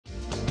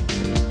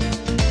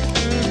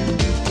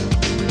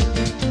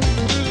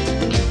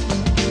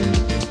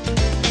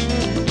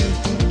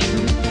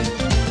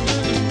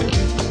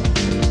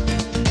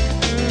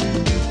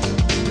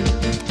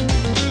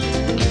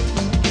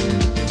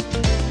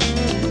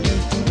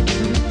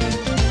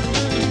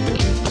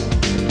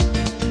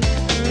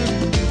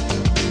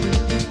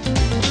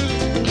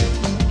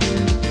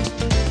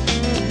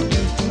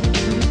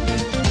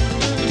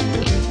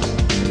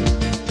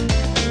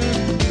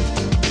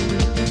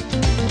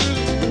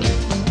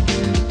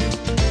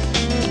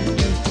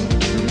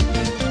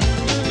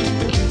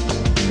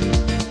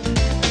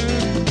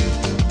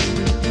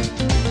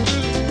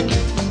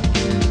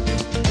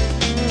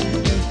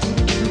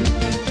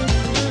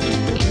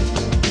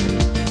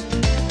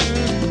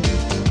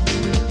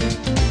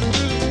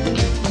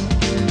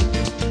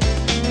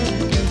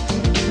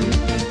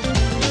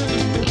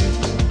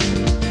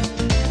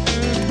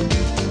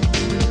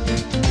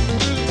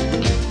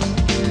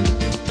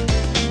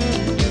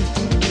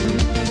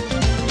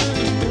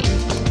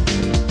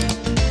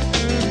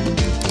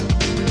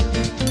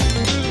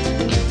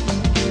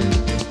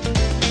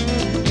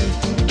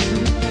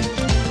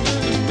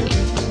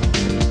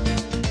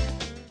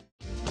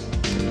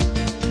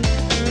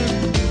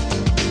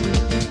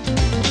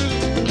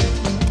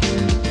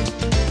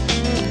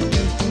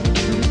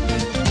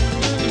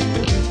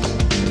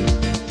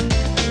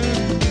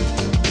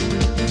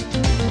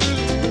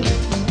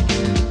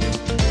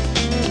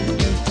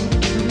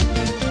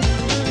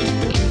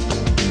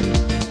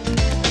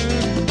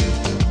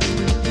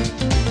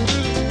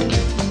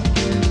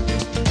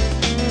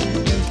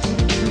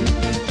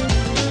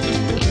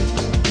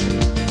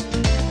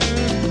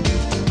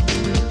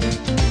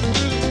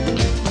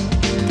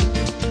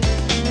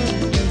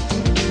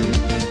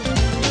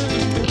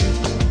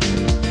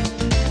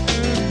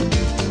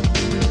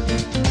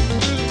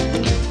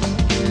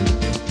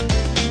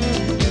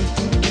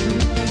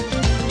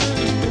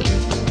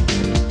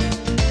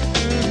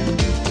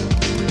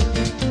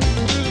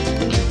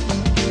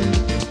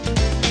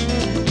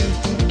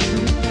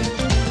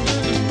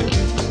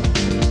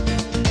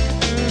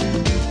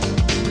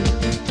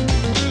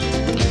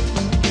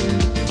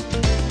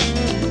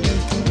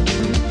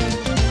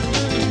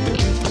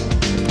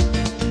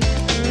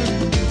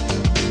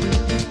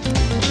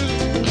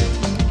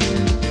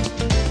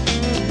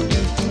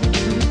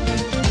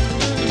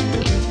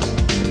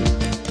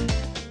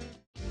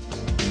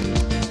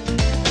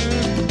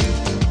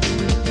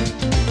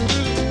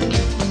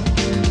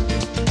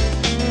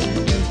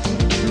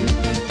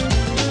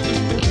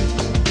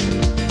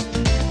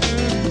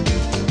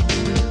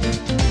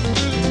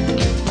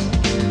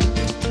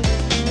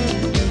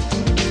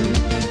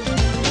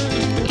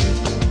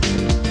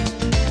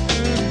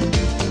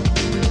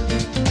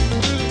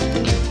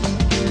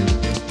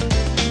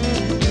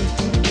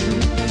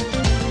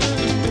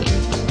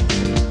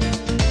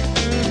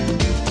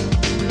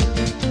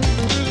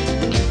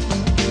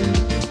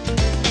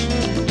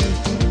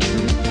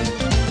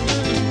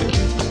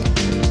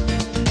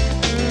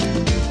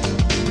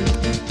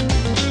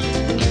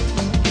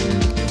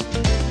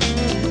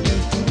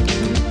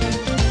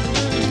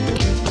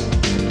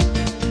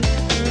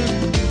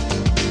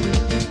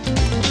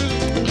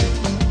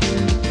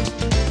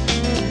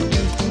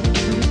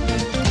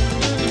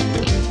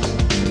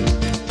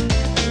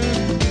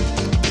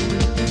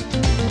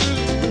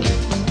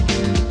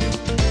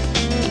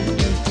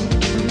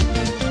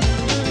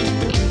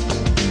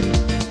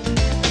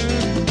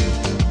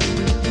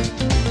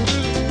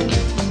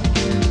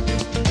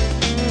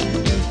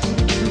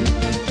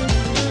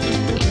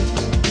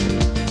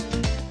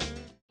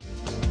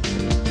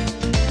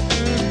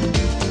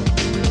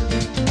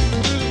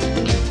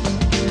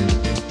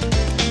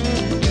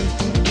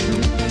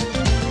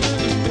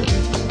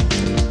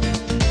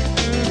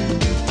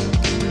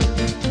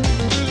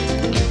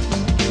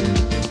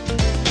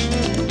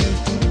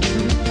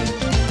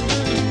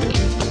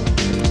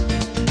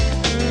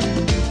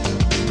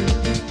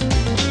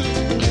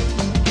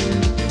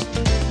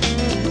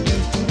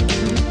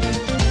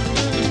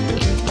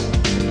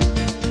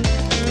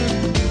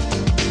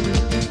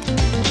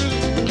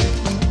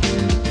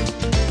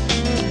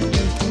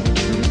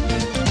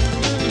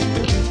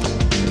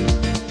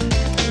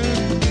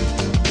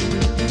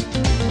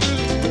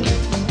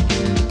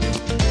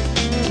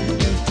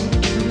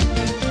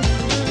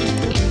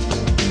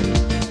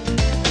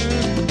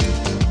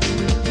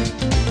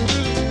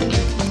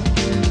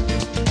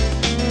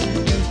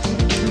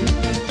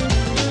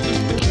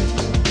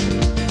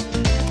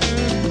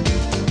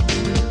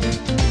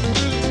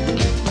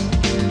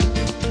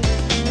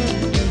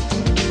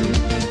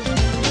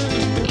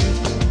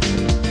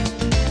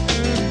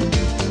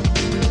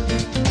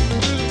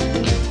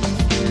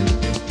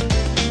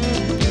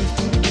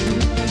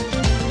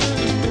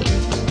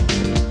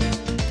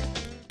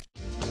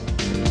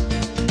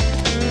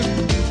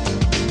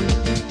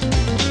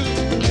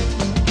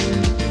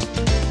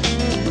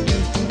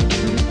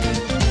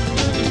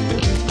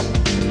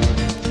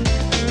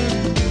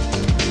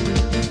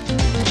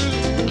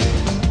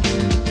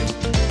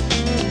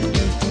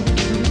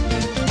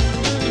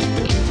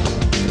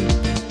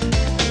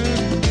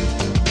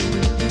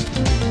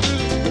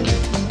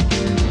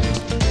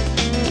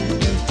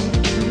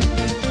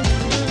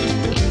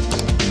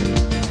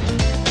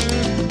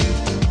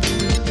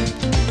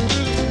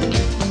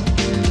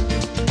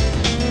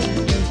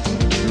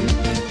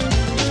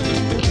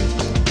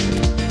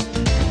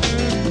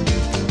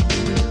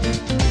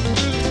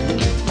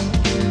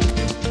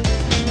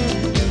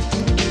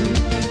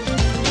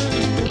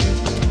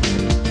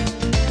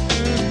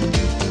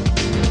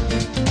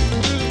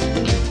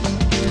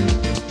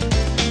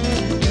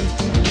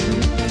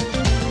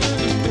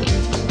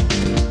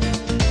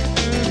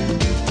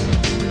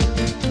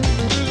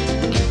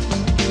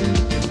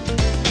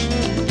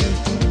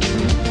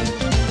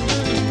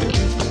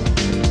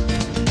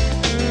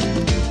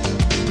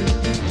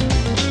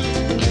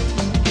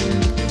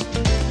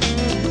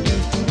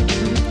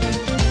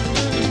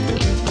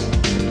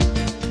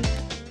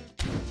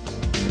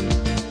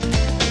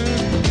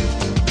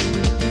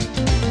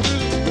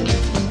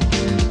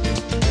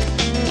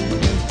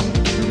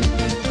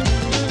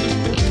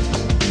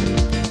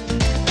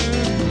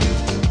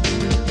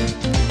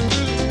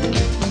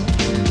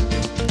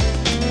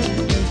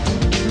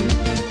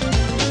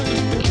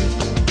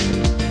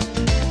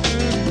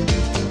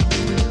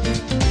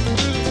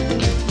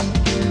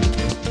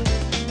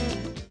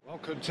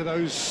To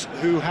those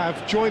who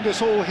have joined us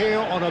all here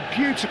on a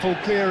beautiful,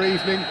 clear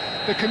evening,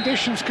 the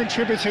conditions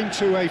contributing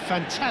to a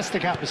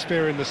fantastic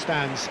atmosphere in the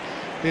stands.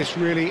 This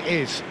really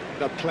is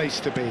the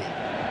place to be.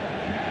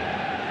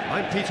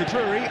 I'm Peter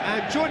Drury,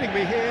 and joining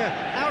me here,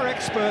 our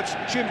expert,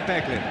 Jim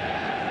Beglin.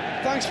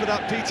 Thanks for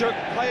that, Peter.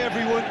 Hi,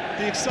 everyone.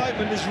 The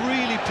excitement has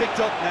really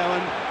picked up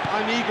now, and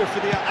I'm eager for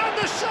the... And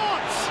the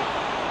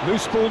shot!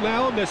 Loose ball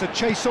now, and there's a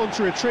chase on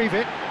to retrieve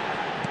it.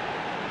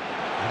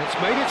 And it's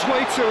made its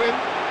way to him.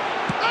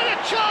 And a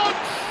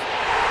chance!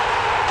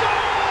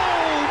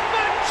 Goal!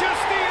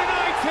 Manchester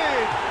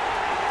United!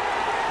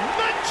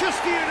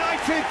 Manchester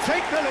United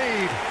take the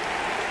lead.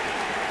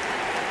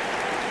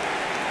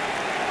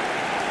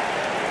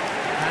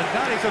 And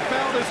that is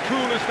about as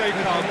cool as they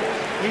come.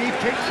 He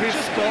picked his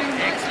spot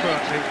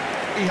expertly.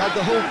 He had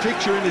the whole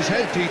picture in his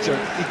head, Peter.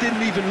 He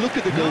didn't even look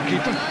at the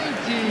goalkeeper.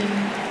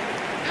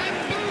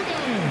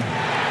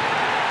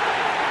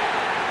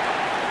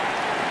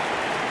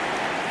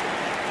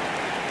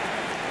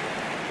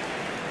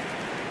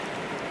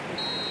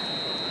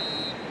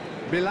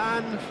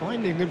 Milan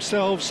finding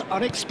themselves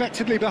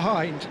unexpectedly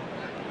behind.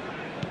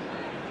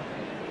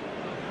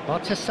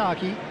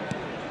 Bartesaghi.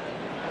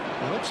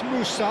 Now it's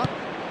Musa.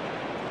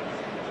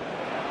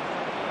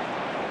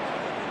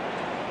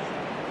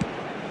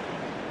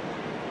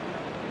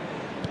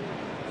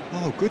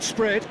 Oh, good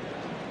spread.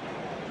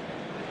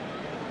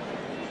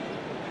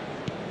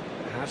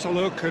 Has a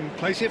look and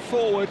plays it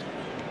forward.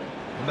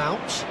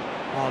 Mount.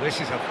 Oh, this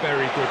is a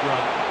very good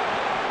run.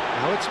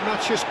 Now it's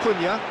Matheus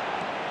Cunha.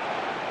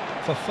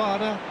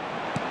 Fofana,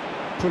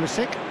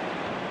 Pulisic,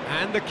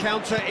 and the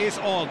counter is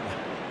on.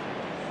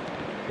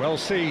 Well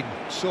seen,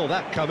 saw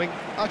that coming.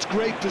 That's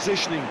great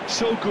positioning,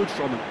 so good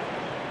from him.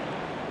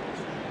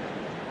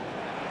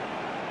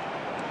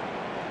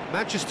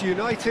 Manchester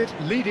United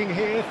leading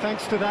here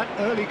thanks to that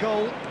early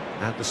goal.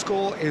 And the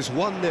score is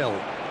 1-0.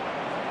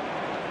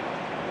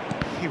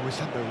 He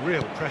was under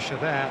real pressure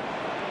there.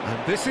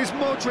 And this is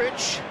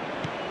Modric.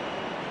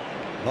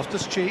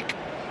 Loftus-Cheek.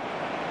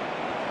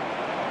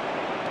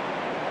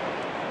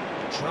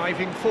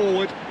 Driving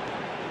forward.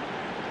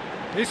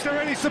 Is there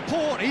any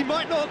support? He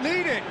might not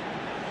need it.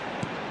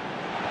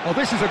 Oh,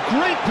 this is a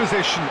great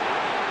position.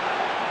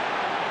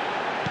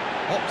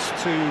 Opts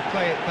to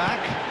play it back.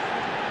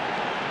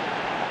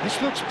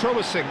 This looks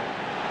promising.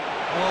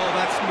 Oh,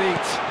 that's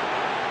neat.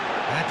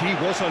 And he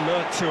was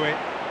alert to it.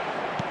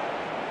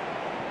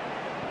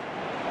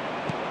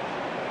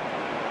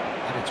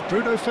 And it's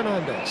Bruno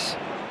Fernandes.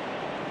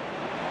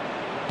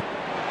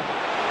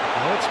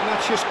 Now it's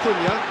Matheus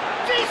Cunha.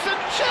 Decent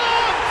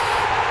chance!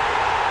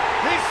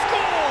 He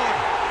scored!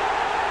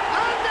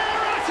 And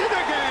they're at it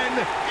again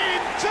in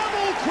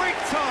double quick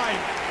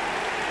time.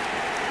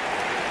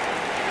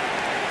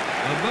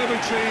 A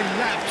momentary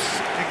lapse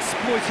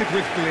exploited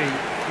with glee.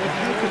 Well,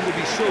 how can they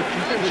be so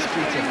careless,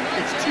 Peter?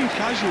 It's too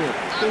casual.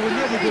 They were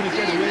never going to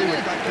get away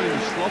with that kind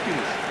of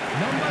sloppiness.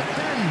 Number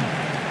 10,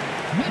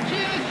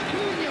 Matheus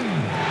Cunha.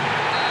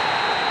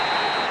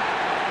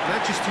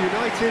 Manchester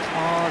United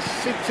are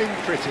sitting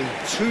pretty,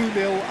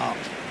 2-0 up.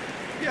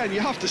 Yeah, and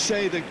you have to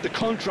say that the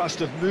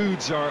contrast of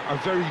moods are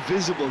very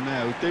visible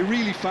now. They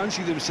really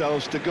fancy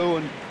themselves to go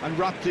and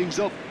wrap things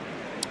up.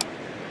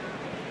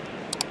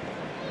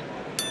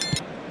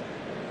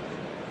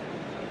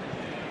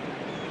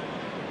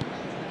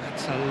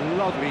 That's a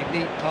lovely,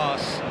 neat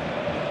pass.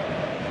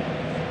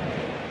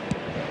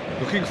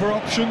 Looking for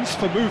options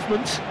for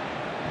movement.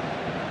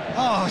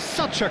 Ah,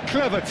 such a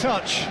clever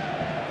touch.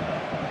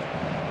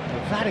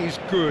 That is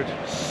good.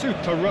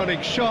 Super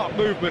running, sharp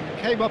movement.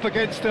 Came up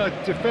against a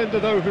defender,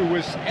 though, who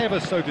was ever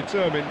so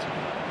determined.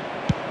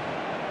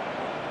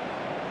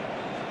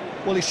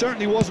 Well, he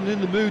certainly wasn't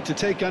in the mood to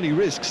take any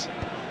risks.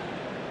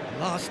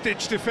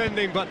 Last-ditch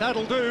defending, but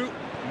that'll do.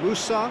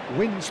 Musa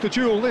wins the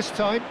duel this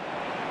time.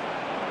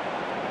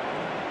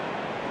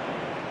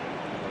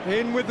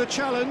 In with the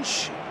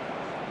challenge.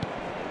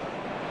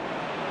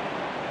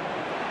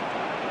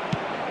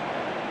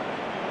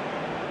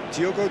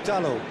 Diogo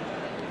Dalot.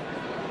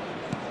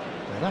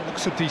 That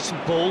looks a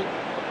decent ball.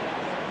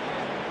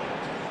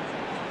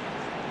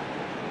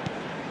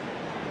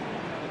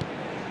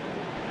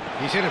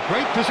 He's in a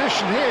great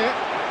position here.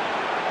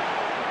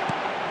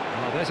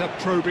 Oh, there's a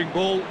probing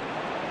ball.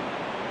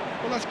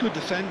 Well, that's good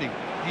defending.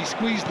 He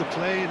squeezed the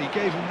play and he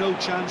gave him no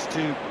chance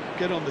to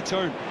get on the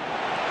turn.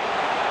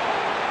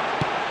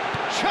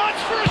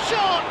 Chance for a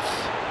shot!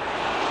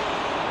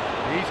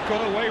 He's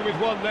got away with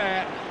one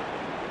there.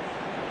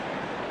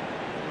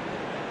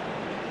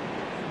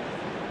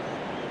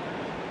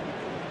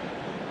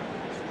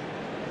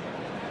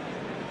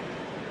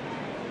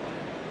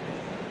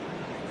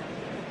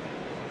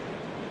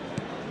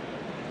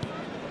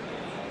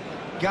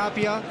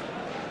 Gabia.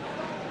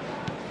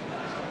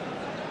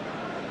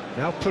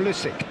 Now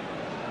Pulisic.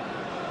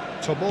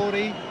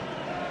 Tomori.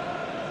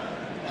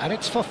 And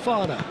it's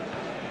Fofana.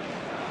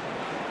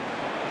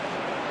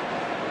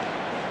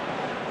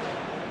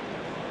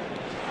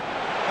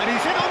 And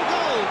he's in on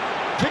goal.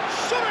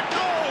 Picture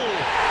goal!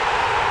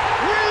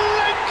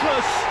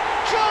 Relentless!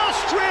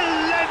 Just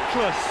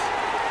relentless!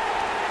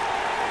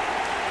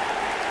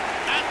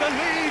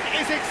 lead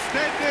is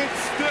extended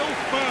still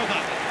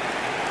further.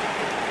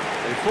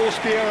 They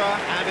forced the error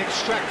and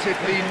extracted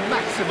the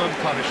maximum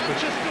punishment.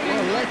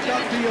 Well, let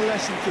that be a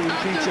lesson to them,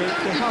 Peter.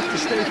 They have to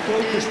stay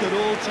focused at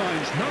all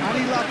times.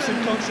 Any lapse in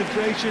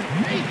concentration,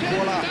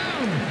 voila.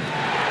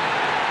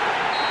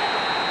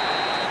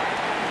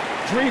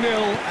 3-0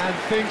 and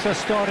things are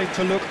starting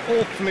to look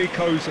awfully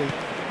cosy.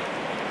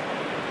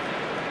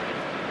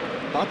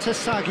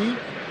 Batasagi,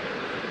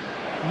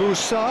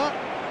 Musa.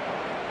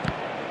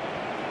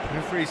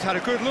 Referee's had a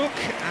good look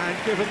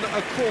and given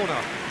a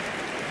corner.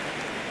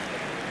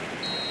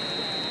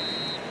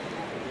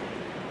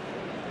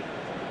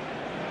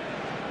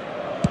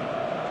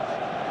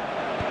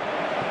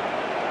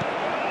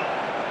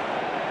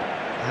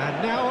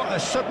 And now a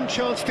sudden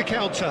chance to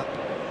counter.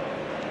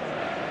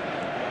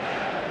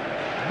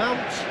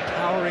 Mount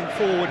powering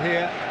forward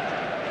here.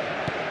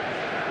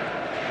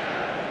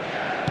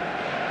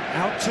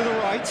 Out to the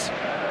right.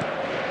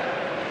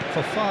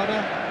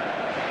 Fofana.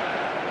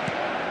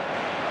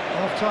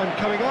 Half-time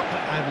coming up,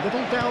 and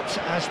little doubt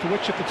as to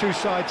which of the two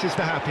sides is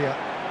the happier.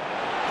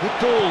 Good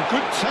ball,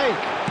 good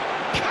take.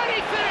 Can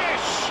he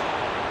finish?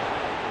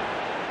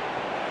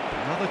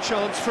 Another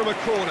chance from a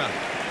corner.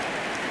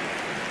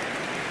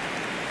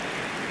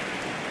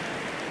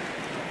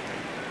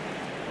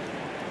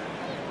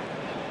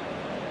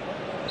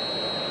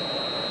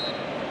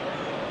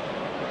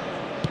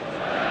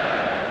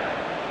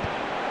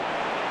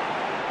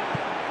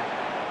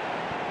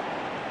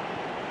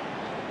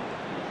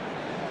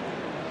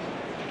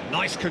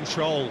 Nice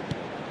control.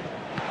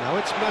 Now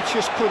it's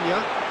Matheus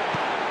Cunha.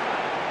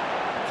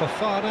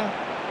 Fofana.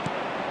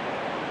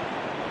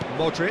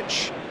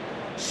 Modric.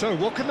 So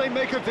what can they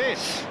make of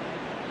this?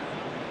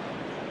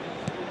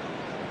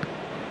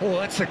 Oh,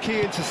 that's a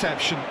key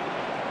interception.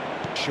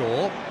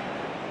 Shaw.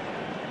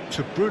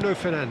 To Bruno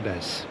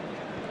Fernandes.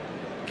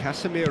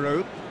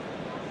 Casemiro.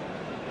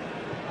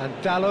 And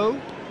Dalot.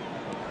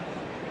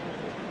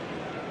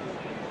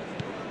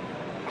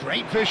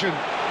 Great vision.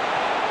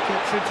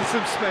 Gets into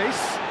some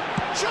space.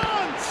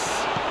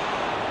 Chance!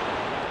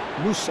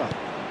 Musa.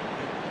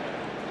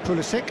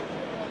 Pulisic.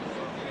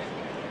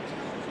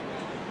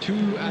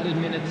 2 added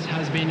minutes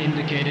has been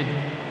indicated.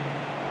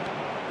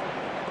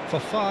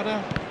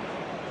 Fofana.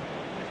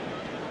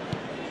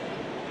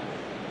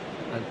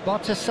 And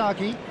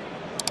Batasagi.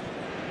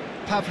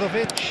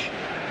 Pavlovic.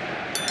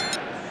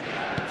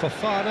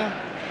 Fofana.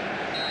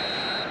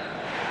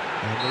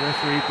 And the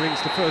referee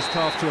brings the first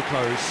half to a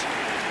close.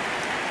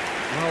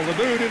 Well,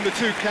 the mood in the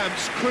two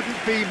camps couldn't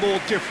be more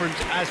different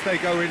as they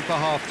go in for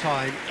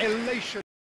half-time. Elation.